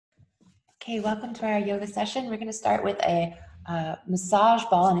Okay, welcome to our yoga session. We're going to start with a massage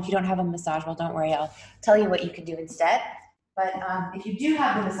ball, and if you don't have a massage ball, don't worry, I'll tell you what you can do instead. But if you do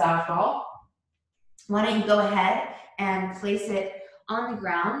have the massage ball, why don't you go ahead and place it on the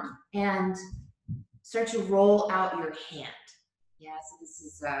ground and start to roll out your hand. Yeah, so this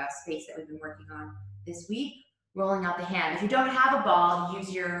is a space that we've been working on this week, rolling out the hand. If you don't have a ball,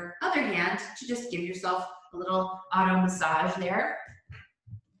 use your other hand to just give yourself a little auto massage there.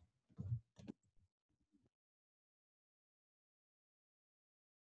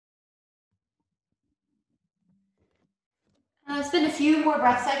 Spend a few more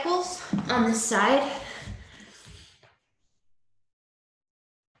breath cycles on this side.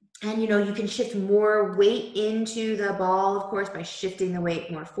 And you can shift more weight into the ball, of course, by shifting the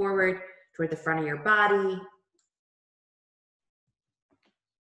weight more forward toward the front of your body.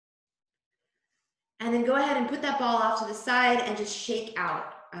 And then go ahead and put that ball off to the side and just shake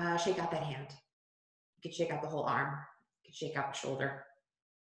out that hand. You can shake out the whole arm. You can shake out the shoulder.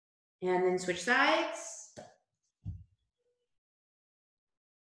 And then switch sides.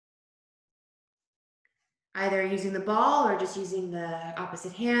 Either using the ball or just using the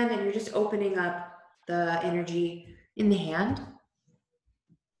opposite hand, and you're just opening up the energy in the hand.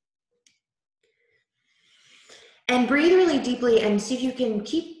 And breathe really deeply and see if you can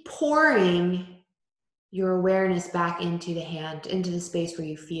keep pouring your awareness back into the hand, into the space where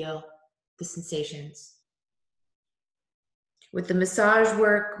you feel the sensations. With the massage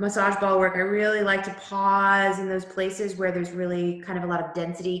ball work, I really like to pause in those places where there's really kind of a lot of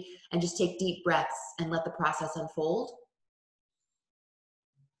density and just take deep breaths and let the process unfold.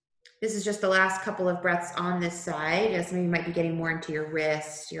 This is just the last couple of breaths on this side. Some of you might be getting more into your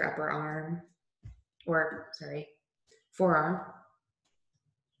wrist, your upper arm, forearm.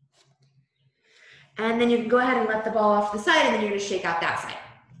 And then you can go ahead and let the ball off the side, and then you're gonna shake out that side.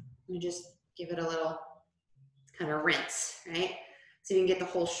 You just give it a little kind of rinse, right? So you can get the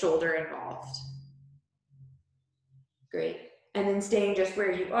whole shoulder involved. Great. And then staying just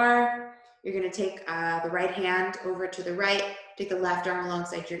where you are, you're going to take the right hand over to the right, take the left arm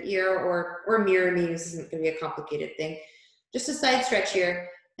alongside your ear, or mirror me. This isn't going to be a complicated thing. Just a side stretch here,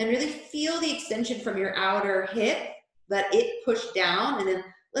 and really feel the extension from your outer hip. Let it push down, and then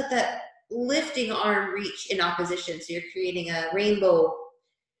let that lifting arm reach in opposition. So you're creating a rainbow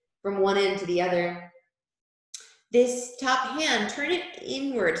from one end to the other. This top hand, turn it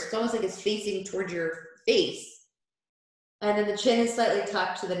inwards. It's almost like it's facing toward your face. And then the chin is slightly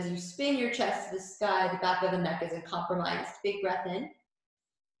tucked so that as you spin your chest to the sky, the back of the neck isn't compromised. Big breath in.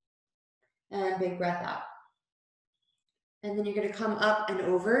 And big breath out. And then you're going to come up and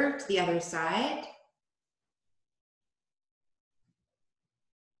over to the other side.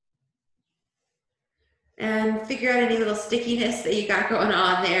 And figure out any little stickiness that you got going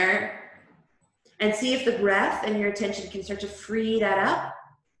on there. And see if the breath and your attention can start to free that up.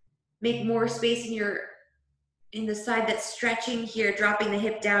 Make more space in the side that's stretching here, dropping the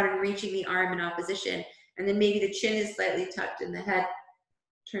hip down and reaching the arm in opposition. And then maybe the chin is slightly tucked and the head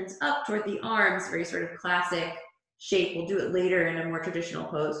turns up toward the arms, very sort of classic shape. We'll do it later in a more traditional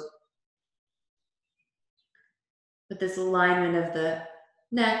pose. But this alignment of the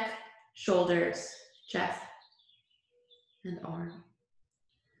neck, shoulders, chest, and arm.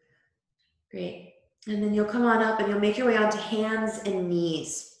 Great. And then you'll come on up and you'll make your way onto hands and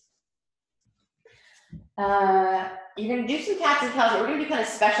knees. You're going to do some cats and cows. We're going to do kind of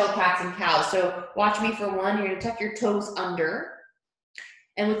special cats and cows. So watch me for one. You're going to tuck your toes under.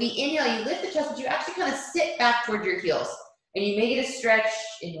 And with the inhale, you lift the chest, but you actually kind of sit back toward your heels. And you may get a stretch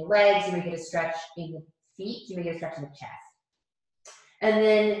in the legs. You may get a stretch in the feet. You may get a stretch in the chest. And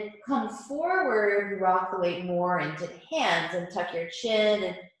then come forward, rock the weight more into the hands and tuck your chin,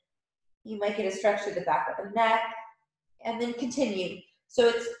 and you might get a stretch through the back of the neck, and then continue. So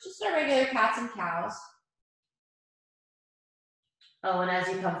it's just our regular cats and cows. Oh, and as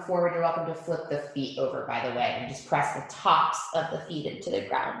you come forward, you're welcome to flip the feet over, by the way, and just press the tops of the feet into the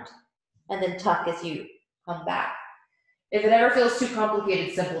ground, and then tuck as you come back. If it ever feels too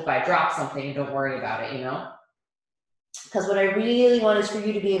complicated, simplify. Drop something and don't worry about it, Because what I really want is for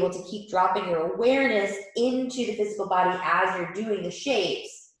you to be able to keep dropping your awareness into the physical body as you're doing the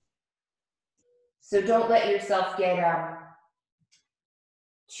shapes. So don't let yourself get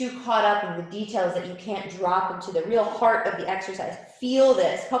too caught up in the details that you can't drop into the real heart of the exercise. Feel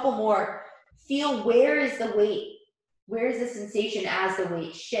this. Couple more. Feel where is the weight? Where is the sensation as the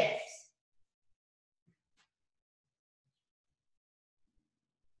weight shifts?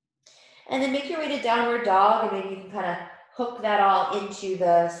 And then make your way to downward dog, and maybe you can kind of hook that all into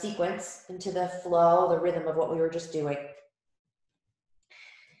the sequence, into the flow, the rhythm of what we were just doing.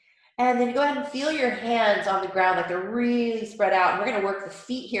 And then go ahead and feel your hands on the ground like they're really spread out. And we're going to work the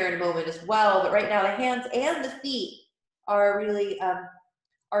feet here in a moment as well. But right now, the hands and the feet are really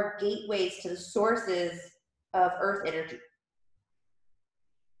are gateways to the sources of earth energy.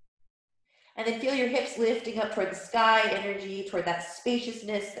 And then feel your hips lifting up toward the sky energy, toward that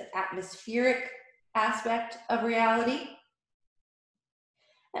spaciousness, that atmospheric aspect of reality.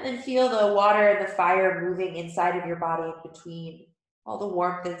 And then feel the water and the fire moving inside of your body in between. All the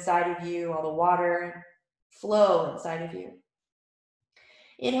warmth inside of you, all the water flow inside of you.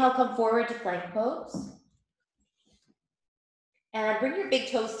 Inhale, come forward to plank pose. And bring your big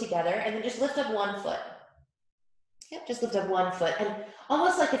toes together and then just lift up one foot. Yep, just lift up one foot. And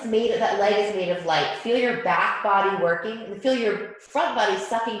almost like it's made, that leg is made of light. Feel your back body working and feel your front body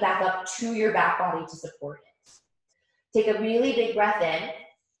sucking back up to your back body to support it. Take a really big breath in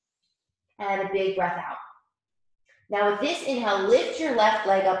and a big breath out. Now with this inhale, lift your left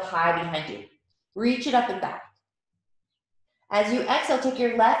leg up high behind you. Reach it up and back. As you exhale, take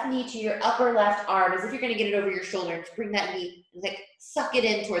your left knee to your upper left arm as if you're going to get it over your shoulder. Just bring that knee, like suck it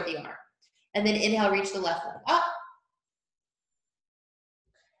in toward the arm. And then inhale, reach the left leg up.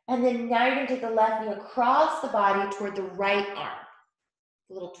 And then now you're going to take the left knee across the body toward the right arm.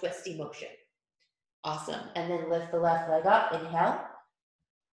 A little twisty motion. Awesome. And then lift the left leg up. Inhale.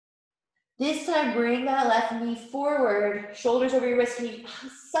 This time, bring that left knee forward, shoulders over your wrist. Can you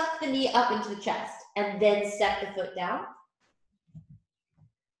suck the knee up into the chest and then step the foot down?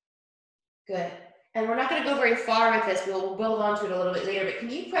 Good. And we're not going to go very far with this. We'll build onto it a little bit later. But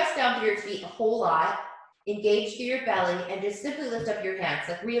can you press down through your feet a whole lot? Engage through your belly and just simply lift up your hands,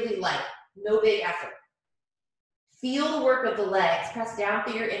 like really light, no big effort. Feel the work of the legs, press down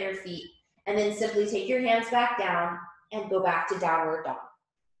through your inner feet, and then simply take your hands back down and go back to downward dog.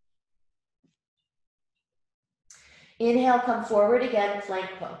 Inhale, come forward again, plank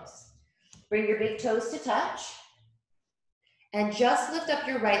pose. Bring your big toes to touch, and just lift up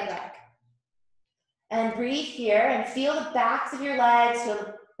your right leg. And breathe here, and feel the backs of your legs, feel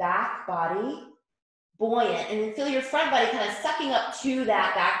the back body, buoyant, and then feel your front body kind of sucking up to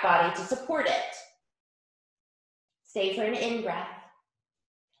that back body to support it. Stay for an in breath.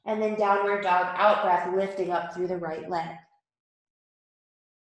 And then downward dog, out breath, lifting up through the right leg.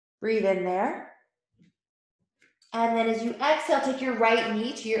 Breathe in there. And then as you exhale, take your right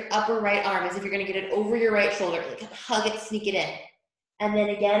knee to your upper right arm as if you're going to get it over your right shoulder. Like hug it, sneak it in. And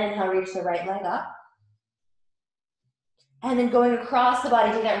then again, inhale, reach the right leg up. And then going across the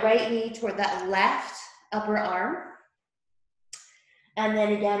body, take that right knee toward that left upper arm. And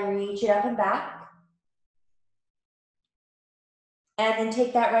then again, reach it up and back. And then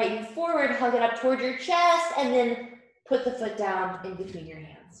take that right knee forward, hug it up toward your chest, and then put the foot down in between your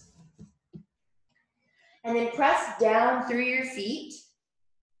hands. And then press down through your feet.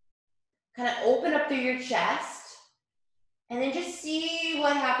 Kind of open up through your chest. And then just see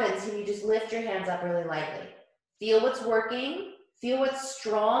what happens when you just lift your hands up really lightly. Feel what's working. Feel what's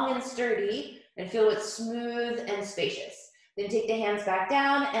strong and sturdy. And feel what's smooth and spacious. Then take the hands back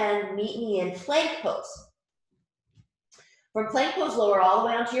down and meet me in plank pose. From plank pose, lower all the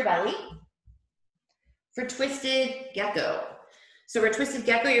way onto your belly. For twisted gecko. So for twisted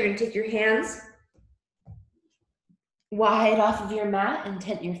gecko, you're going to take your hands wide off of your mat and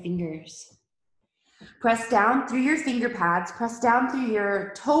tent your fingers. Press down through your finger pads. Press down through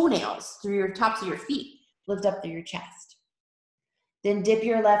your toenails, through your tops of your feet. Lift up through your chest. Then dip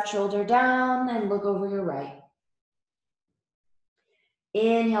your left shoulder down and look over your right.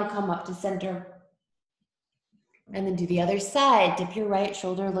 Inhale, come up to center. And then do the other side. Dip your right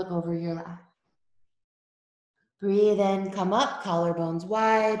shoulder, look over your left. Breathe in, come up, collarbones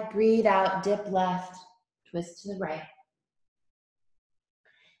wide. Breathe out, dip left, twist to the right.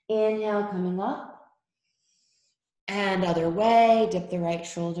 Inhale, coming up. And other way, dip the right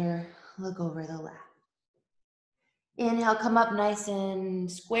shoulder, look over the left. Inhale, come up nice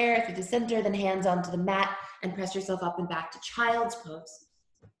and square through the center, then hands onto the mat and press yourself up and back to child's pose.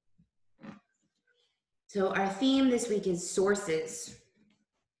 So our theme this week is sources.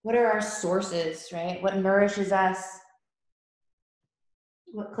 What are our sources, right? What nourishes us?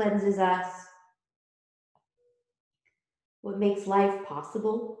 What cleanses us? What makes life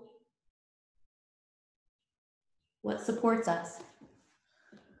possible? What supports us?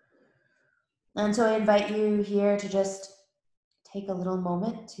 And so I invite you here to just take a little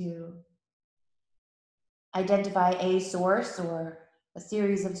moment to identify a source or a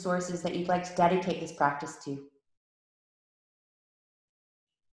series of sources that you'd like to dedicate this practice to.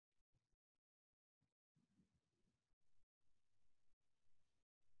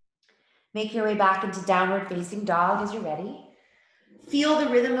 Make your way back into downward facing dog as you're ready. Feel the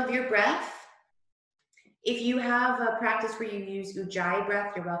rhythm of your breath. If you have a practice where you use ujjayi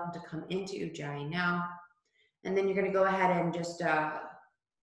breath, you're welcome to come into ujjayi now. And then you're going to go ahead and just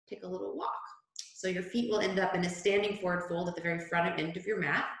take a little walk. So your feet will end up in a standing forward fold at the very front end of your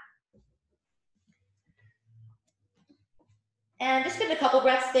mat. And just get a couple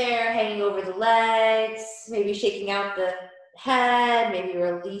breaths there, hanging over the legs, maybe shaking out the head, maybe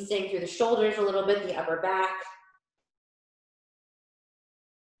releasing through the shoulders a little bit, the upper back.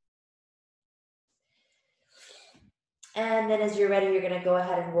 And then as you're ready, you're going to go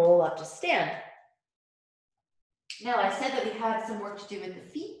ahead and roll up to stand. Now, I said that we had some work to do with the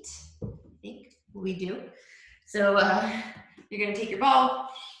feet. I think we do. So you're going to take your ball,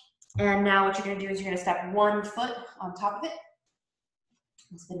 and now what you're going to do is you're going to step one foot on top of it.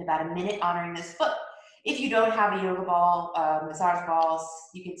 We'll spend about a minute honoring this foot. If you don't have a yoga ball, massage balls,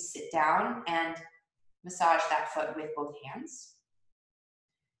 you can sit down and massage that foot with both hands.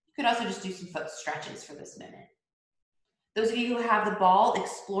 You could also just do some foot stretches for this minute. Those of you who have the ball,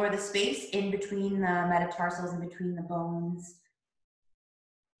 explore the space in between the metatarsals, in between the bones.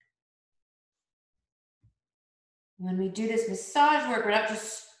 When we do this massage work, we're not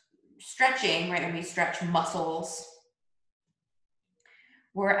just stretching, right? When we stretch muscles,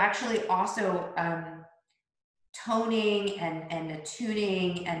 we're actually also toning and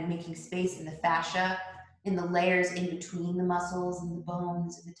attuning and making space in the fascia, in the layers in between the muscles and the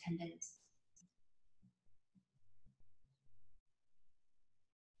bones and the tendons.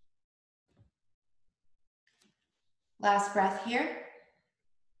 Last breath here.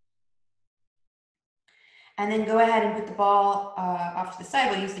 And then go ahead and put the ball off to the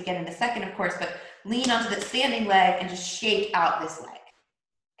side. We'll use it again in a second, of course, but lean onto the standing leg and just shake out this leg.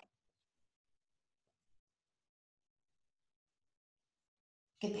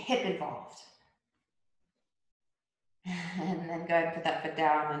 Get the hip involved. And then go ahead and put that foot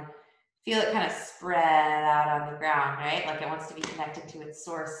down and feel it kind of spread out on the ground, right? Like it wants to be connected to its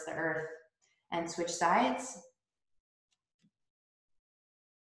source, the earth. And switch sides.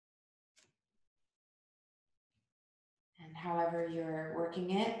 And however you're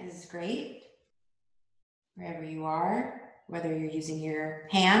working it is great. Wherever you are, whether you're using your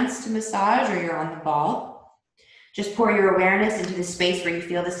hands to massage or you're on the ball, just pour your awareness into the space where you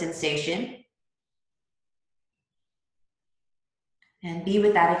feel the sensation and be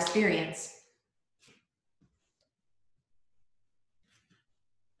with that experience.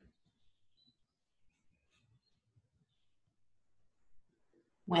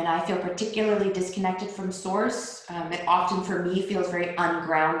 When I feel particularly disconnected from source, it often for me feels very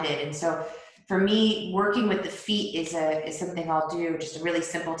ungrounded. And so for me, working with the feet is something I'll do, just a really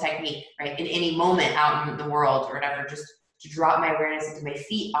simple technique, right? In any moment out in the world or whatever, just to drop my awareness into my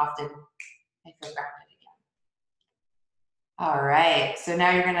feet, often I feel grounded again. All right, so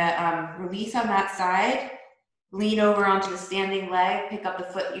now you're gonna release on that side, lean over onto the standing leg, pick up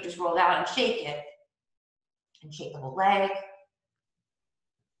the foot you just rolled out and shake it. And shake the whole leg.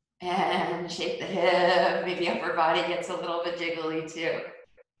 And shake the hip, maybe upper body gets a little bit jiggly too.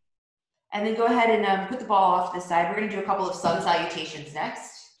 And then go ahead and put the ball off to the side. We're going to do a couple of sun salutations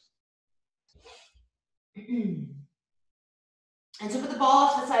next. And so put the ball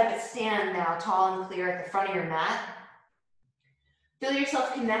off to the side, but stand now tall and clear at the front of your mat. Feel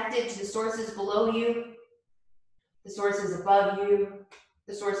yourself connected to the sources below you, the sources above you,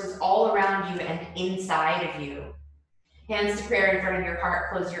 the sources all around you and inside of you. Hands to prayer in front of your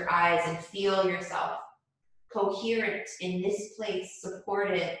heart, close your eyes and feel yourself coherent in this place,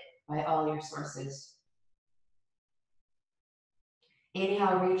 supported by all your sources.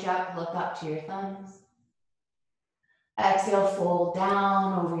 Inhale, reach up, look up to your thumbs. Exhale, fold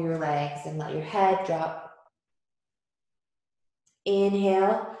down over your legs and let your head drop.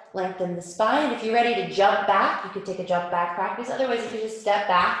 Inhale, lengthen the spine. If you're ready to jump back, you could take a jump back practice. Otherwise, you can just step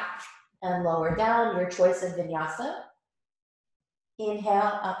back and lower down, your choice of vinyasa.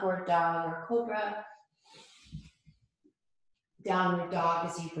 Inhale, upward dog or cobra. Downward dog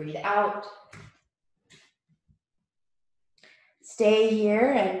as you breathe out. Stay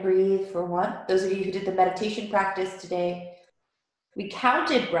here and breathe for one. Those of you who did the meditation practice today, we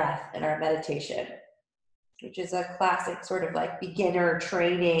counted breath in our meditation, which is a classic sort of like beginner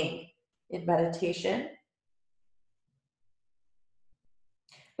training in meditation.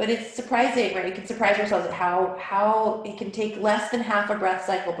 But it's surprising, right? You can surprise yourselves at how it can take less than half a breath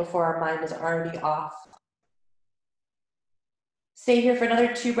cycle before our mind is already off. Stay here for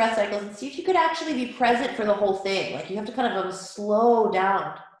another 2 breath cycles and see if you could actually be present for the whole thing. Like you have to kind of slow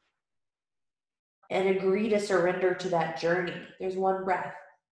down and agree to surrender to that journey. There's 1 breath.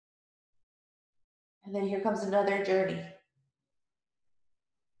 And then here comes another journey.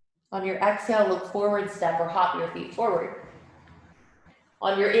 On your exhale, look forward, step or hop your feet forward.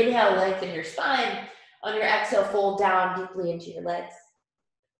 On your inhale, lengthen your spine. On your exhale, fold down deeply into your legs.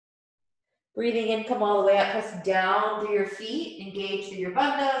 Breathing in, come all the way up, press down through your feet, engage through your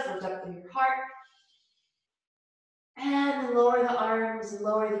bandhas, lift up through your heart. And lower the arms,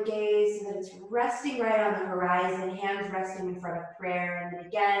 lower the gaze so that it's resting right on the horizon, hands resting in front of prayer. And then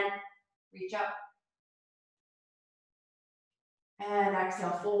again, reach up. And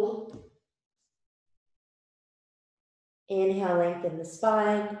exhale, fold. Inhale, lengthen the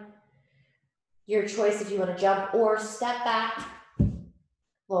spine. Your choice if you want to jump or step back,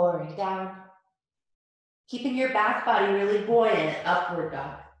 lowering down. Keeping your back body really buoyant, upward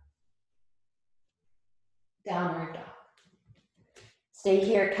dog. Downward dog. Stay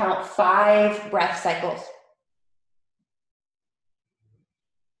here, count 5 breath cycles.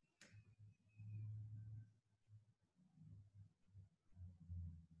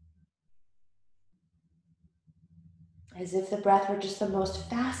 As if the breath were just the most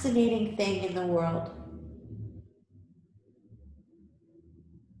fascinating thing in the world.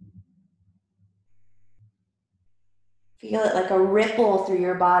 Feel it like a ripple through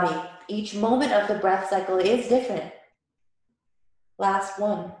your body. Each moment of the breath cycle is different. Last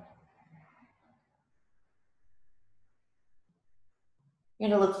one. You're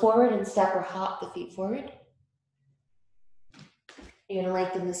going to look forward and step or hop the feet forward. You're going to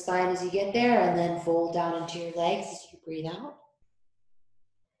lengthen the spine as you get there and then fold down into your legs as you breathe out.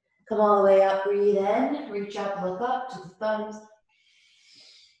 Come all the way up, breathe in, reach up, look up to the thumbs.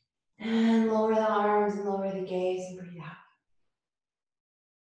 And lower the arms and lower the gaze and breathe out.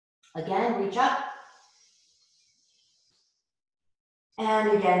 Again, reach up.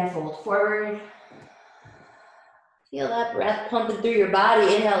 And again, fold forward. Feel that breath pumping through your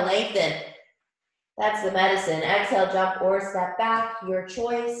body. Inhale, lengthen. That's the medicine. Exhale, jump or step back. Your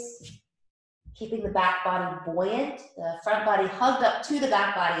choice. Keeping the back body buoyant. The front body hugged up to the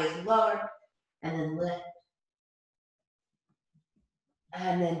back body is lower. And then lift.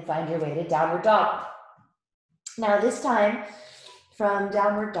 And then find your way to downward dog. Now this time, from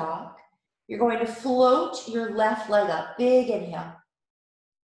downward dog, you're going to float your left leg up. Big inhale.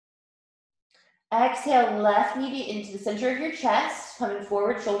 Exhale, left knee into the center of your chest, coming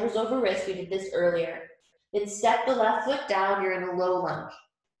forward, shoulders over wrist. We did this earlier. Then step the left foot down. You're in a low lunge.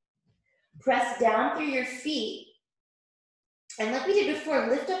 Press down through your feet. And like we did before,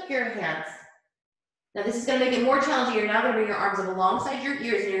 lift up your hands. Now this is going to make it more challenging. You're now going to bring your arms up alongside your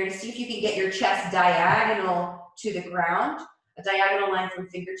ears, and you're going to see if you can get your chest diagonal to the ground, a diagonal line from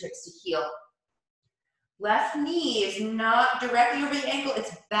fingertips to heel. Left knee is not directly over the ankle,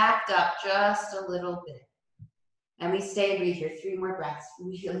 it's backed up just a little bit. And we stay and breathe here. 3 more breaths.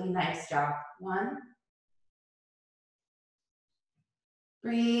 Really nice job. 1.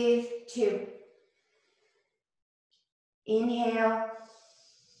 Breathe. 2. Inhale.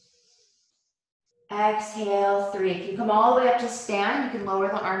 Exhale. 3. If you come all the way up to stand, you can lower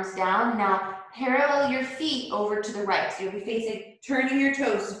the arms down. Now parallel your feet over to the right. So you'll be facing, turning your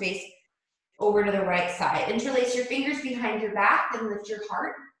toes to face over to the right side. Interlace your fingers behind your back, then lift your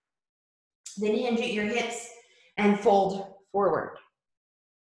heart. Then hinge at your hips and fold forward.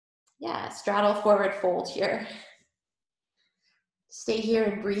 Yeah, straddle forward fold here. Stay here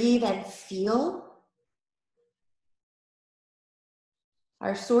and breathe and feel.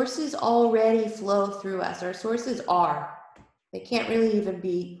 Our sources already flow through us. Our sources are. They can't really even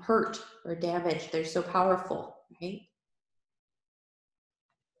be hurt or damaged. They're so powerful, right?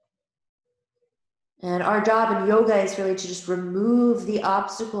 And our job in yoga is really to just remove the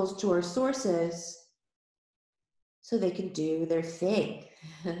obstacles to our sources so they can do their thing.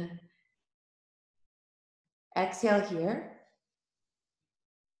 Exhale here.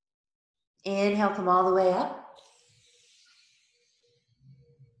 Inhale, come all the way up.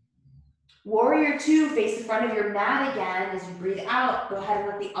 Warrior 2, face the front of your mat again. As you breathe out, go ahead and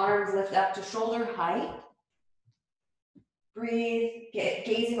let the arms lift up to shoulder height. Breathe,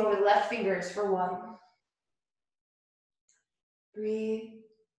 gazing over the left fingers for 1. Breathe.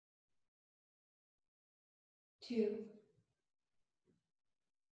 2.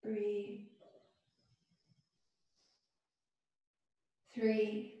 Breathe.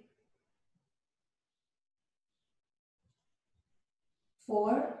 3.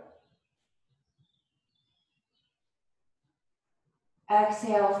 4.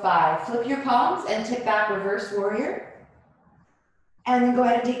 Exhale, 5. Flip your palms and tip back, reverse warrior. And then go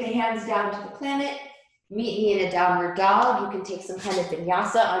ahead and take the hands down to the planet. Meet me in a downward dog. You can take some kind of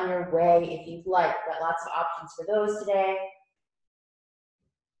vinyasa on your way if you'd like. Got lots of options for those today.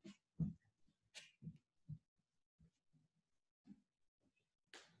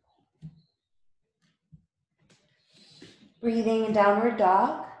 Breathing in downward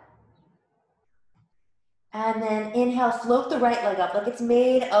dog. And then inhale, float the right leg up like it's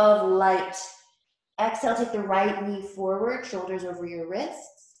made of light. Exhale, take the right knee forward, shoulders over your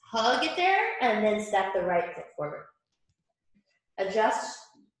wrists. Hug it there, and then step the right foot forward. Adjust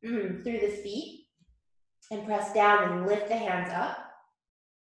through the feet and press down and lift the hands up.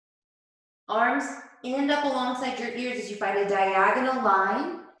 Arms end up alongside your ears as you find a diagonal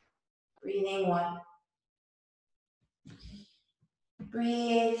line. Breathing 1.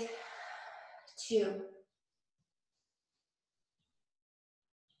 Breathe 2.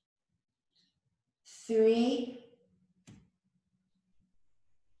 3.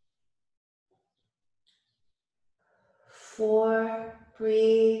 4.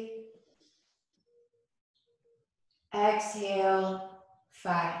 Breathe. Exhale.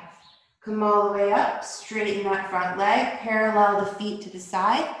 5. Come all the way up, straighten that front leg, parallel the feet to the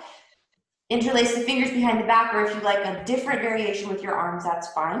side. Interlace the fingers behind the back, or if you'd like a different variation with your arms,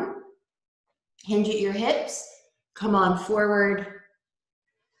 that's fine. Hinge at your hips, come on forward.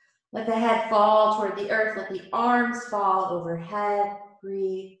 Let the head fall toward the earth, let the arms fall overhead,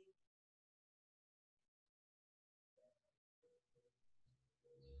 breathe.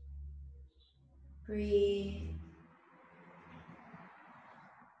 Breathe.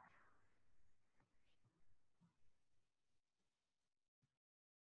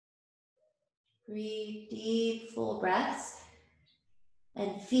 Breathe deep, full breaths.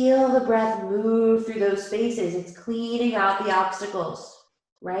 And feel the breath move through those spaces. It's cleaning out the obstacles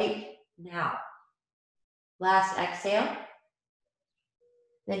right now. Last exhale.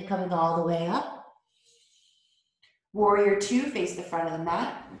 Then coming all the way up. Warrior 2, face the front of the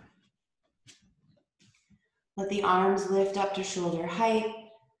mat. Let the arms lift up to shoulder height.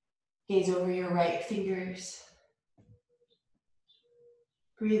 Gaze over your right fingers.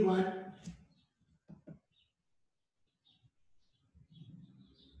 Breathe 1.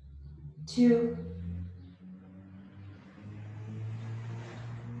 2.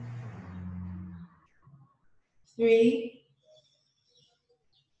 3.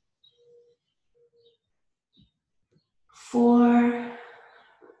 4.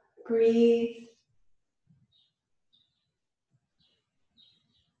 Breathe.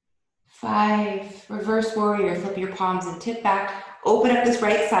 5. Reverse warrior. Flip your palms and tip back. Open up this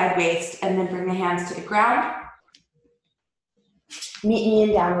right side waist and then bring the hands to the ground. Meet me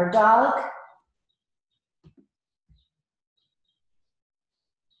in downward dog.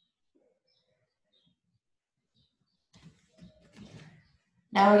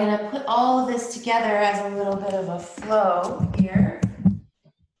 Now we're going to put all of this together as a little bit of a flow here.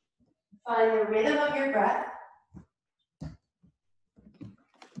 Find the rhythm of your breath.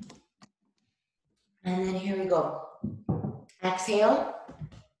 And then here we go. Exhale.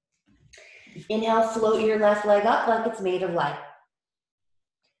 Inhale, float your left leg up like it's made of light.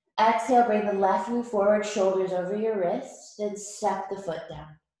 Exhale, bring the left knee forward, shoulders over your wrists, then step the foot down.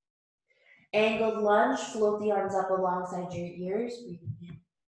 Angled lunge, float the arms up alongside your ears, breathing in.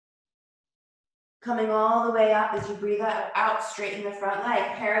 Coming all the way up as you breathe out, straighten the front leg.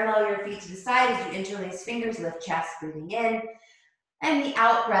 Parallel your feet to the side as you interlace fingers, lift chest, breathing in. And the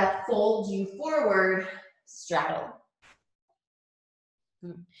out breath folds you forward, straddle.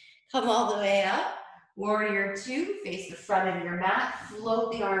 Come all the way up. Warrior 2, face the front of your mat.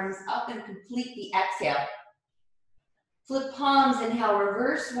 Float the arms up and complete the exhale. Flip palms, inhale,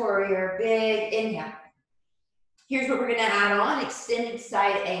 reverse warrior, big inhale. Here's what we're gonna add on, extended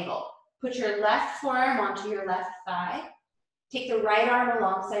side angle. Put your left forearm onto your left thigh. Take the right arm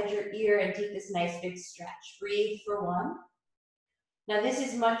alongside your ear and take this nice big stretch. Breathe for 1. Now this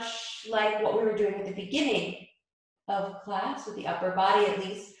is much like what we were doing at the beginning of class, with the upper body at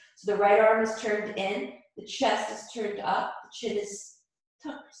least. So the right arm is turned in, the chest is turned up, the chin is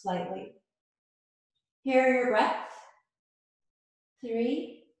tucked slightly. Hear your breath.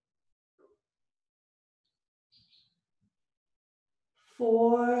 3.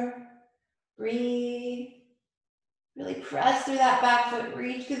 4. Breathe. Really press through that back foot,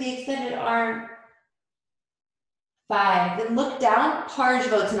 reach through the extended arm. 5. Then look down,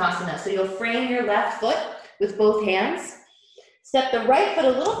 Parsvottanasana. So you'll frame your left foot with both hands. Step the right foot a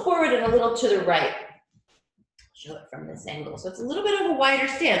little forward and a little to the right. Show it from this angle. So it's a little bit of a wider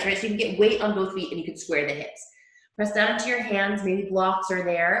stance, right? So you can get weight on both feet and you can square the hips. Press down into your hands, maybe blocks are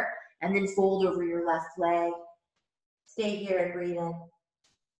there, and then fold over your left leg. Stay here and breathe in.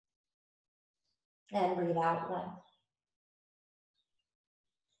 And breathe out. 1.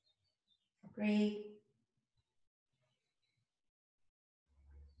 Breathe.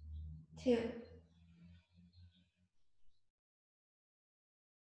 2.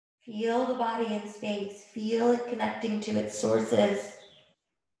 Feel the body in space. Feel it connecting to its sources.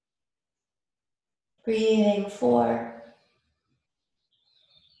 Breathing 4.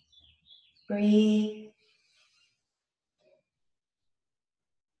 Breathe.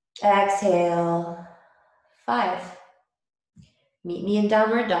 Exhale. 5. Meet me in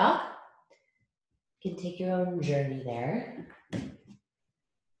downward dog. You can take your own journey there.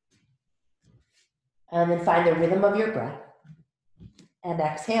 And then find the rhythm of your breath. And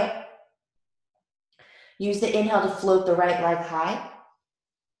exhale. Use the inhale to float the right leg high.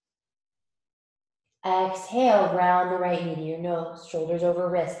 Exhale, round the right knee to your nose, shoulders over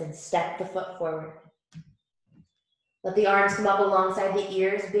wrist, and step the foot forward. Let the arms come up alongside the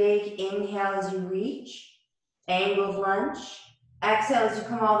ears. Big inhale as you reach. Angled lunge. Exhale as you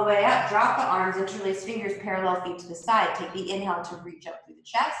come all the way up. Drop the arms, interlace fingers, parallel feet to the side. Take the inhale to reach up through the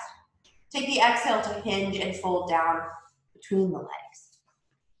chest. Take the exhale to hinge and fold down between the legs.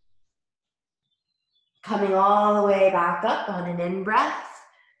 Coming all the way back up on an in-breath.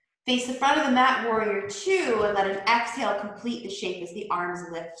 Face the front of the mat, warrior 2, and let an exhale complete the shape as the arms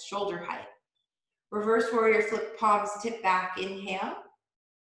lift shoulder height. Reverse warrior, flip palms, tip back, inhale.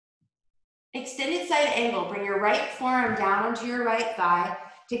 Extended side angle, bring your right forearm down onto your right thigh.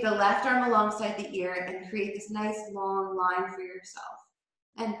 Take the left arm alongside the ear and create this nice long line for yourself.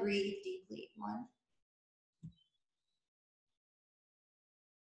 And breathe deeply. 1,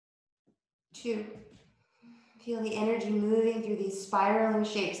 2. Feel the energy moving through these spiraling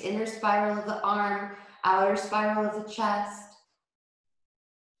shapes. Inner spiral of the arm, outer spiral of the chest.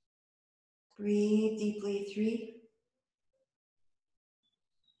 Breathe deeply. 3,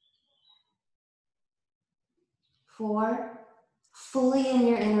 4. Fully in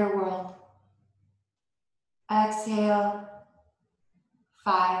your inner world. Exhale.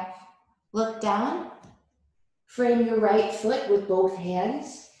 5. Look down. Frame your right foot with both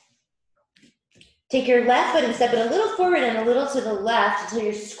hands. Take your left foot and step it a little forward and a little to the left until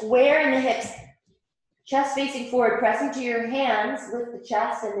you're square in the hips. Chest facing forward, press into your hands, lift the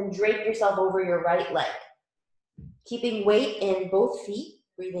chest, and then drape yourself over your right leg. Keeping weight in both feet.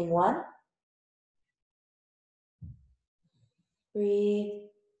 Breathing 1. Breathe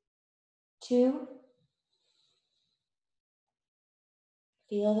 2.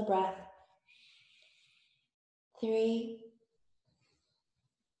 Feel the breath. 3.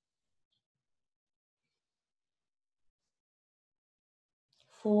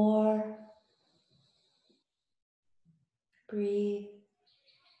 4. Breathe.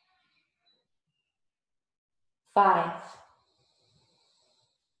 5.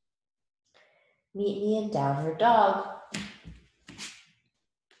 Meet me in downward dog.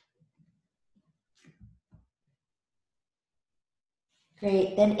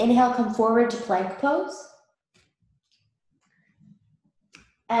 Great, then inhale, come forward to plank pose.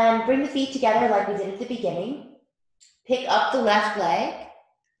 And bring the feet together like we did at the beginning. Pick up the left leg,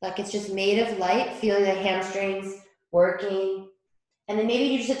 like it's just made of light, feeling the hamstrings working. And then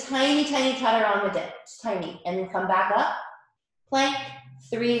maybe do just a tiny, tiny chaturanga, just tiny. And then come back up. Plank,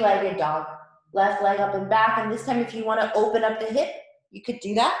 3-legged dog. Left leg up and back. And this time, if you want to open up the hip, you could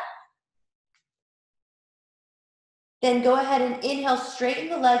do that. Then go ahead and inhale, straighten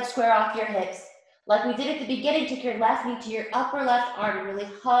the legs, square off your hips. Like we did at the beginning, take your left knee to your upper left arm and really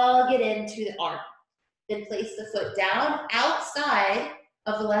hug it into the arm. Then place the foot down outside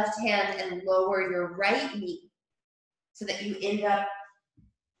of the left hand and lower your right knee so that you end up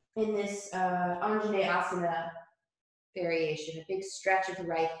in this Anjaneyasana variation, a big stretch of the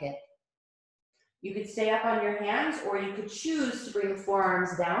right hip. You could stay up on your hands or you could choose to bring the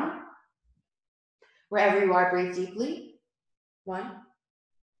forearms down. Wherever you are, breathe deeply. 1,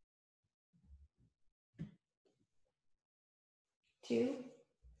 2,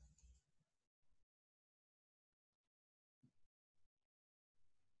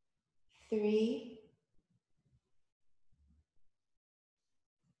 3,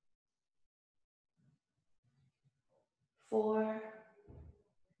 4,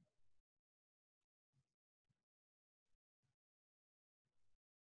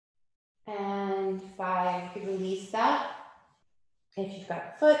 and 5. You can release that. If you've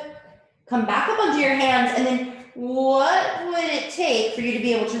got a foot, come back up onto your hands, and then what would it take for you to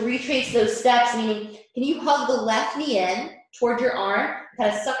be able to retrace those steps? Meaning, can you hug the left knee in toward your arm, kind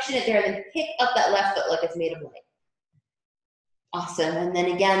of suction it there, and then pick up that left foot like it's made of light? Awesome. And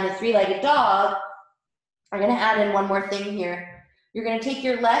then again, the 3-legged dog, I'm going to add in one more thing here. You're going to take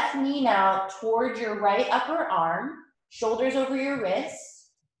your left knee now toward your right upper arm, shoulders over your wrist,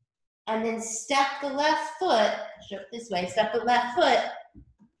 and then step the left foot, show it this way, step the left foot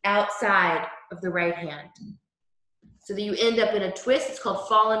outside of the right hand. so that you end up in a twist. It's called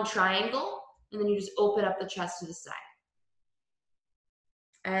fallen triangle, and then you just open up the chest to the side.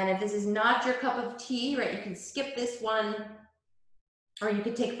 And if this is not your cup of tea, right, you can skip this one, or you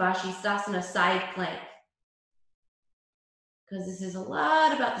could take Vashisthasana side plank, because this is a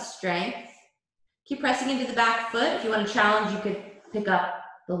lot about the strength. Keep pressing into the back foot. If you want to challenge, you could pick up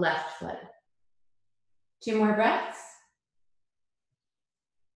the left foot. 2 more breaths.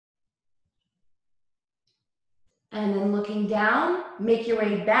 And then looking down, make your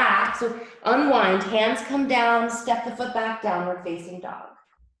way back. So unwind, hands come down, step the foot back, downward facing dog.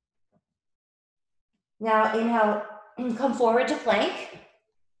 Now inhale, and come forward to plank.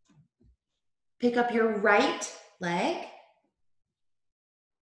 Pick up your right leg.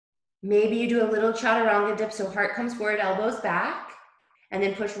 Maybe you do a little chaturanga dip, so heart comes forward, elbows back, and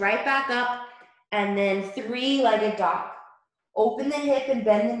then push right back up, and then 3-legged dog. Open the hip and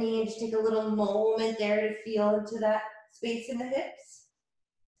bend the knee, and just take a little moment there to feel into that space in the hips.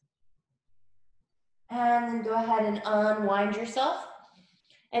 And then go ahead and unwind yourself.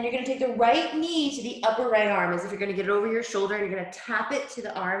 And you're gonna take the right knee to the upper right arm, as if you're gonna get it over your shoulder, and you're gonna tap it to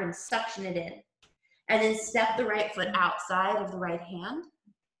the arm and suction it in. And then step the right foot outside of the right hand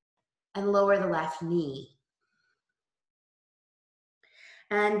and lower the left knee.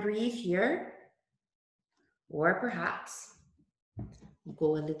 And breathe here, or perhaps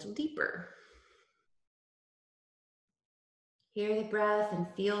go a little deeper. Hear the breath and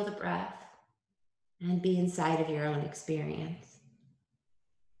feel the breath, and be inside of your own experience.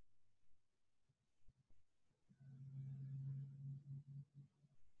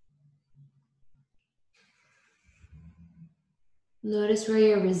 Notice where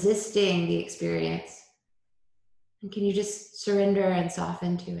you're resisting the experience. And can you just surrender and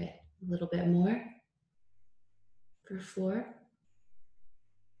soften to it a little bit more? For 4.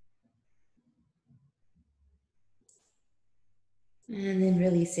 And then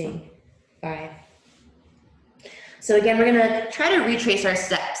releasing 5. So again, we're gonna try to retrace our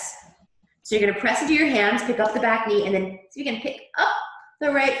steps. So you're gonna press into your hands, pick up the back knee, and then so you can pick up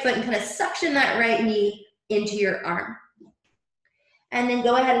the right foot and kind of suction that right knee into your arm. And then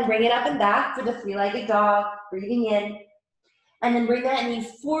go ahead and bring it up and back for the 3-legged dog, breathing in. And then bring that knee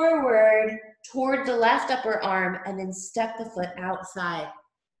forward toward the left upper arm, and then step the foot outside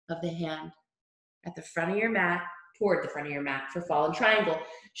of the hand at the front of your mat, toward the front of your mat for fallen triangle.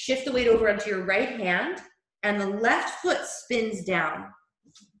 Shift the weight over onto your right hand, and the left foot spins down.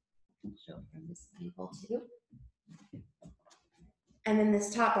 Show from this angle too. And then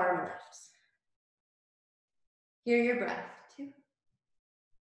this top arm lifts. Hear your breath. 2.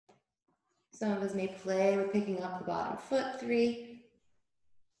 Some of us may play with picking up the bottom foot. 3.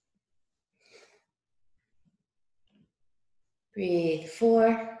 Breathe.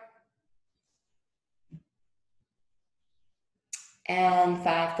 4. And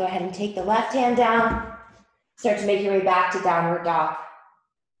 5. Go ahead and take the left hand down. Start to make your way back to downward dog.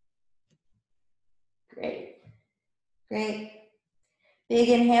 Great. Great. Big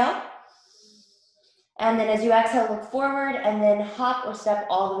inhale. And then as you exhale, look forward and then hop or step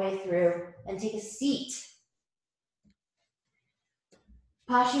all the way through and take a seat.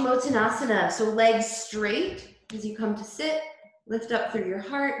 Paschimottanasana, so legs straight as you come to sit, lift up through your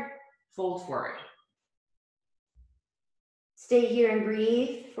heart, fold forward. Stay here and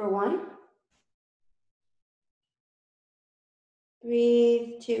breathe for 1.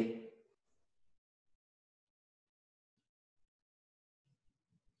 Breathe. 2.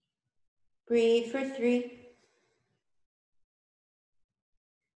 Breathe for 3.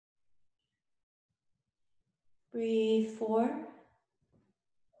 Breathe 4.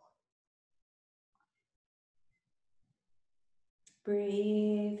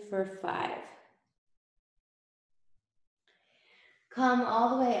 Breathe for 5. Come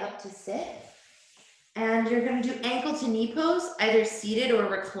all the way up to sit. And you're going to do ankle to knee pose, either seated or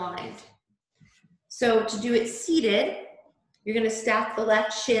reclined. So to do it seated, you're going to stack the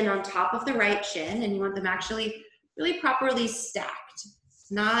left shin on top of the right shin, and you want them actually really properly stacked.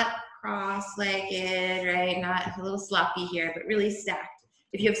 Not cross-legged, right? Not a little sloppy here, but really stacked.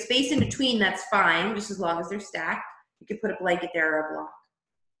 If you have space in between, that's fine, just as long as they're stacked. You could put a blanket there or a block.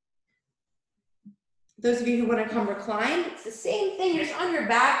 Those of you who want to come reclined, it's the same thing. You're just on your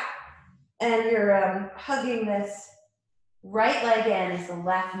back, and you're hugging this right leg in as the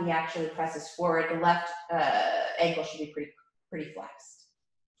left knee actually presses forward. The left ankle should be pretty flexed.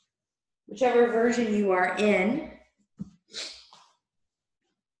 Whichever version you are in,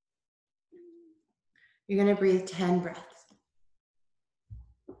 you're going to breathe 10 breaths.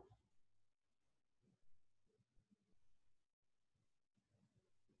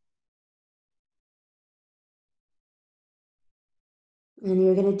 And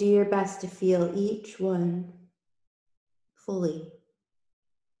you're going to do your best to feel each one fully.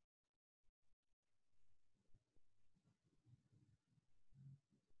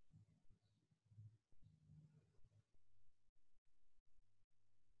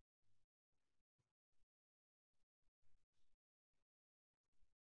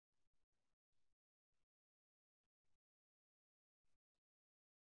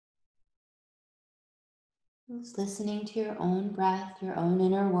 Just listening to your own breath, your own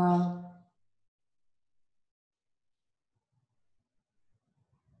inner world.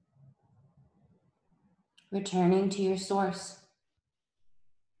 Returning to your source.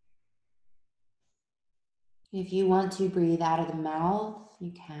 If you want to breathe out of the mouth,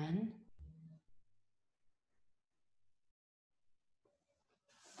 you can.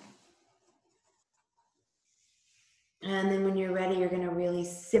 And then when you're ready, you're going to really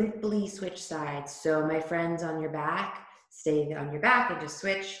simply switch sides. So my friends on your back, stay on your back and just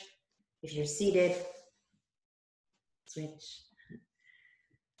switch. If you're seated, switch.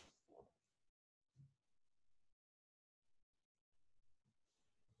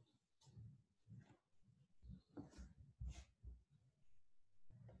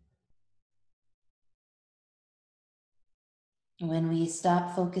 When we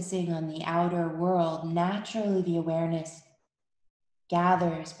stop focusing on the outer world, naturally the awareness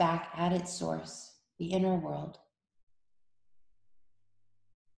gathers back at its source, the inner world.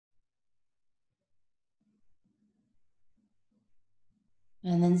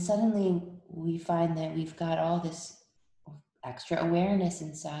 And then suddenly we find that we've got all this extra awareness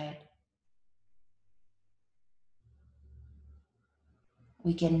inside.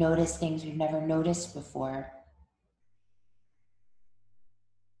 We can notice things we've never noticed before.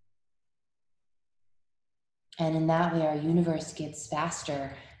 And in that way, our universe gets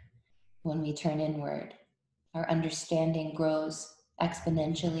faster when we turn inward. Our understanding grows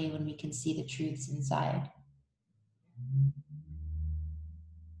exponentially when we can see the truths inside.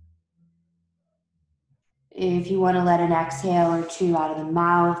 If you want to let an exhale or two out of the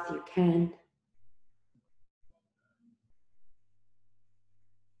mouth, you can.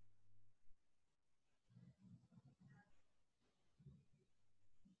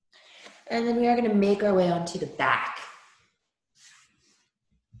 And then we are going to make our way onto the back.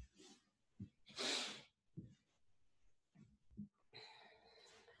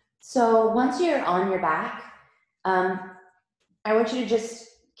 So once you're on your back, I want you to just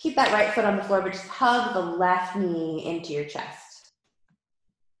keep that right foot on the floor, but just hug the left knee into your chest.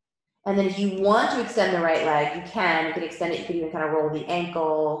 And then if you want to extend the right leg, you can. You can extend it. You can even kind of roll the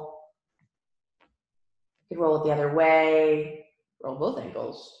ankle. You can roll it the other way. Roll both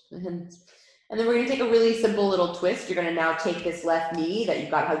ankles. And then we're going to take a really simple little twist. You're going to now take this left knee that you've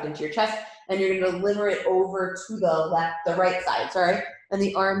got hugged into your chest, and you're going to deliver it over to the right side, and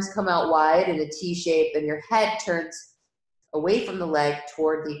the arms come out wide in a T shape, and your head turns away from the leg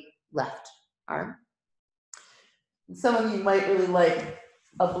toward the left arm. Some of you might really like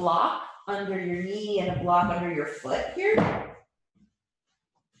a block under your knee and a block under your foot here.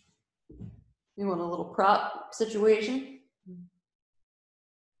 You want a little prop situation?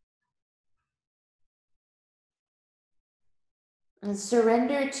 And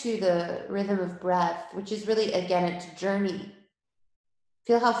surrender to the rhythm of breath, which is really, again, it's a journey.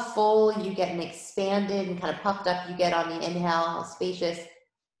 Feel how full you get and expanded and kind of puffed up you get on the inhale, how spacious.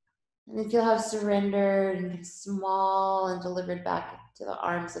 And then feel how surrendered and small and delivered back to the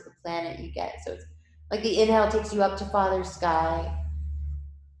arms of the planet you get. So it's like the inhale takes you up to Father Sky,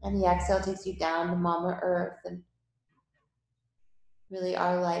 and the exhale takes you down to Mama Earth. And really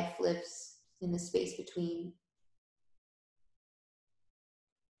our life lives in the space between.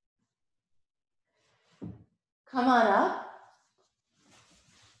 Come on up.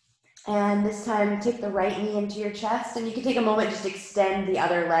 And this time, take the right knee into your chest, and you can take a moment, just extend the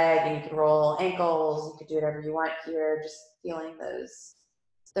other leg, and you can roll ankles. You can do whatever you want here, just feeling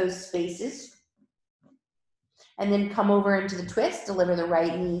those spaces. And then come over into the twist, deliver the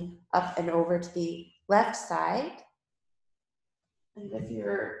right knee up and over to the left side. And if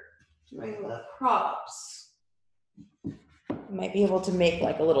you're doing the props, you might be able to make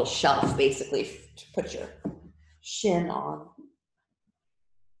like a little shelf, basically, to put your shin on.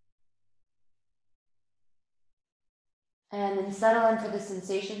 And then settle in for the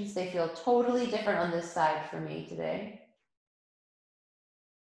sensations. They feel totally different on this side for me today.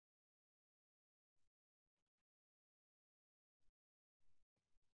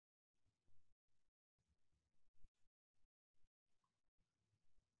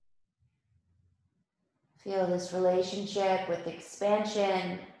 Feel this relationship with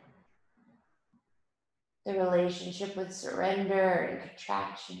expansion. the relationship with surrender and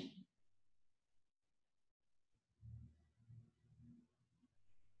contraction.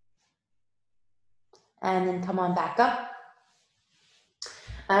 And then come on back up.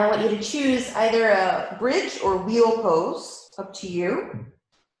 I want you to choose either a bridge or wheel pose, up to you.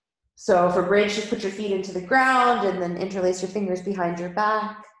 So for bridge, just put your feet into the ground and then interlace your fingers behind your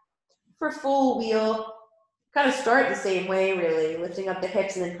back. For full wheel, kind of start the same way, really, lifting up the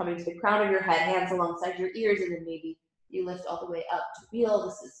hips and then coming to the crown of your head, hands alongside your ears, and then maybe you lift all the way up to wheel.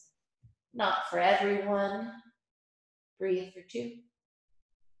 This is not for everyone. Breathe for 2.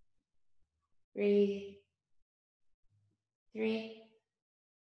 Breathe. 3.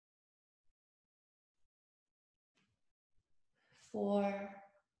 4.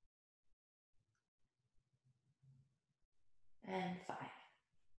 And 5.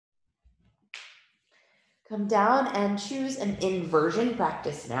 Come down and choose an inversion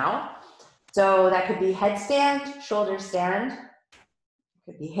practice now. So that could be headstand, shoulder stand,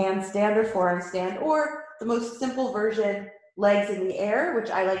 could be handstand or forearm stand, or the most simple version, legs in the air, which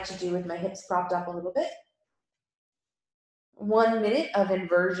I like to do with my hips propped up a little bit. 1 minute of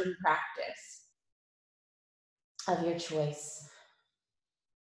inversion practice of your choice.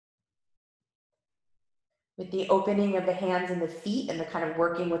 With the opening of the hands and the feet and the kind of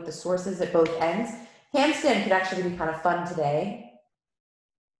working with the sources at both ends. Handstand could actually be kind of fun today.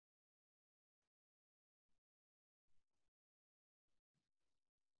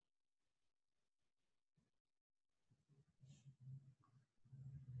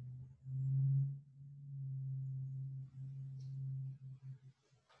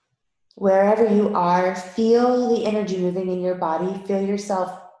 Wherever you are, feel the energy moving in your body. Feel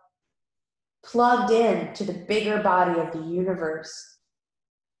yourself plugged in to the bigger body of the universe.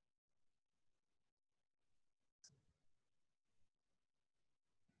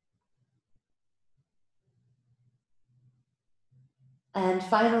 And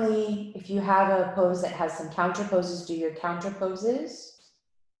finally, if you have a pose that has some counter poses, do your counter poses.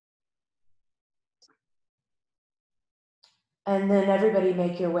 And then everybody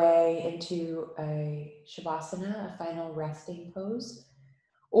make your way into a Shavasana, a final resting pose,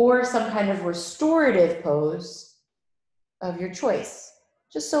 or some kind of restorative pose of your choice.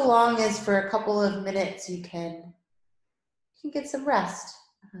 Just so long as for a couple of minutes you can get some rest.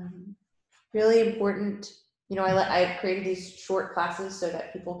 Really important. You know, I created these short classes so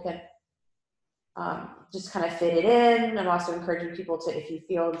that people can just kind of fit it in. I'm also encouraging people to, if you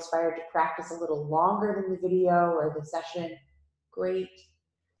feel inspired, to practice a little longer than the video or the session, great.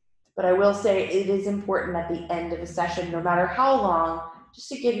 But I will say it is important at the end of a session, no matter how long, just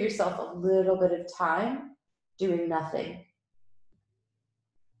to give yourself a little bit of time doing nothing.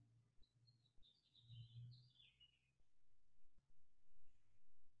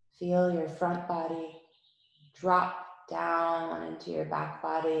 Feel your front body drop down into your back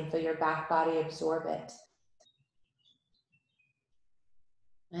body and feel your back body absorb it.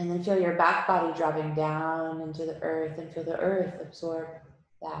 And then feel your back body dropping down into the earth and feel the earth absorb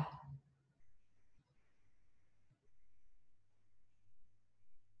that.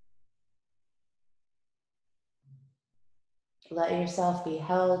 Let yourself be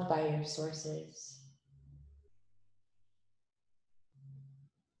held by your sources.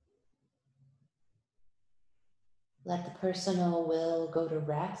 Let the personal will go to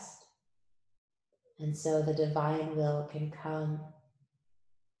rest, and so the divine will can come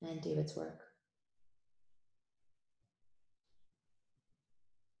and do its work.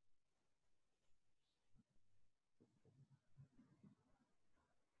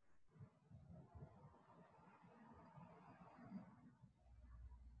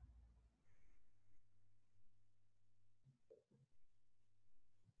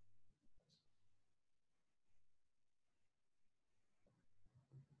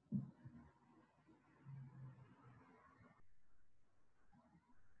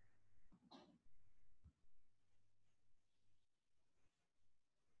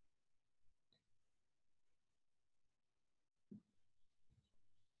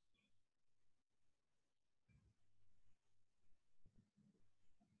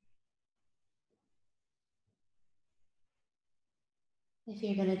 If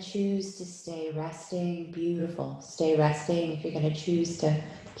you're going to choose to stay resting, beautiful. Stay resting. If you're going to choose to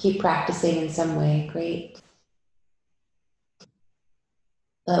keep practicing in some way, great.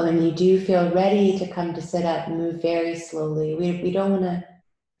 But when you do feel ready to come to sit up, move very slowly. We don't want to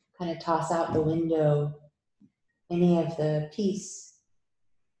kind of toss out the window any of the peace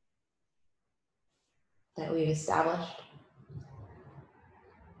that we've established.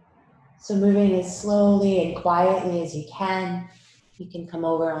 So moving as slowly and quietly as you can come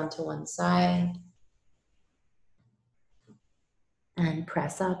over onto one side. and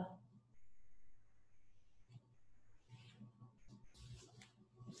press up.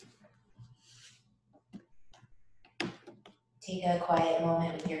 Take a quiet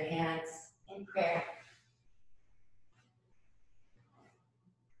moment with your hands in prayer.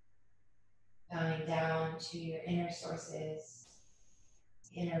 Bowing down to your inner sources,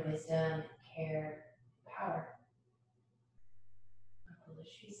 inner wisdom, care, power.